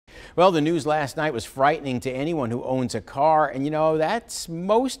Well, the news last night was frightening to anyone who owns a car, and that's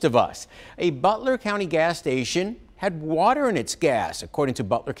most of us. A Butler County gas station had water in its gas, according to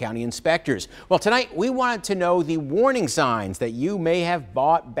Butler County inspectors. Well, tonight we wanted to know the warning signs that you may have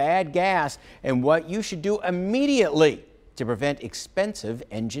bought bad gas and what you should do immediately to prevent expensive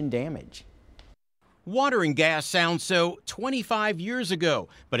engine damage. Water in gas sounds so 25 years ago,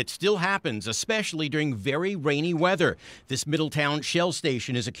 but it still happens, especially during very rainy weather. This Middletown Shell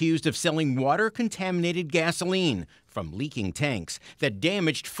station is accused of selling water-contaminated gasoline from leaking tanks that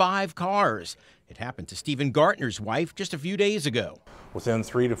damaged 5 cars. It happened to Stephen Gartner's wife just a few days ago. Within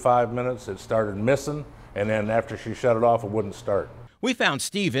 3 to 5 minutes, it started missing, and then after she shut it off, it wouldn't start. We found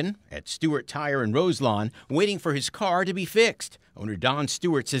Stephen at Stewart Tire in Roselawn waiting for his car to be fixed. Owner Don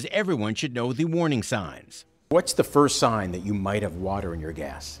Stewart says everyone should know the warning signs. What's the first sign that you might have water in your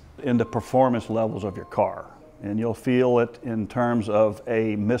gas? In the performance levels of your car. And you'll feel it in terms of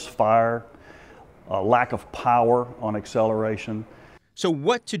a misfire, a lack of power on acceleration. So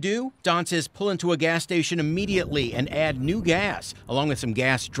what to do? Don says pull into a gas station immediately and add new gas, along with some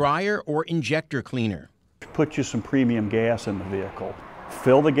gas dryer or injector cleaner. Put you some premium gas in the vehicle.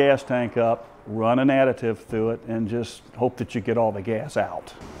 Fill the gas tank up, run an additive through it, and just hope that you get all the gas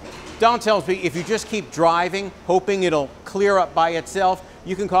out. Don tells me if you just keep driving, hoping it'll clear up by itself,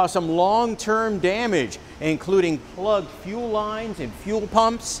 you can cause some long-term damage, including plugged fuel lines and fuel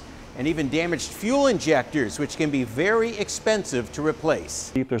pumps, and even damaged fuel injectors, which can be very expensive to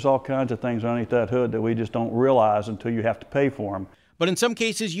replace. There's all kinds of things underneath that hood that we just don't realize until you have to pay for them. But in some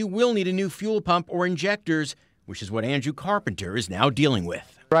cases, you will need a new fuel pump or injectors, which is what Andrew Carpenter is now dealing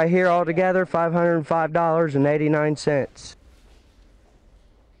with. Right here altogether, $505.89.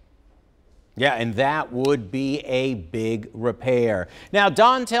 Yeah, and that would be a big repair. Now,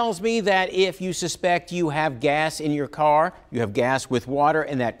 Don tells me that if you suspect you have gas in your car, you have gas with water,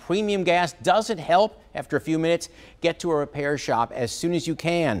 and that premium gas doesn't help after a few minutes, get to a repair shop as soon as you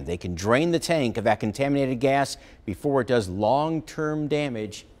can. They can drain the tank of that contaminated gas before it does long-term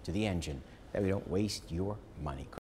damage to the engine. That way we don't waste your money.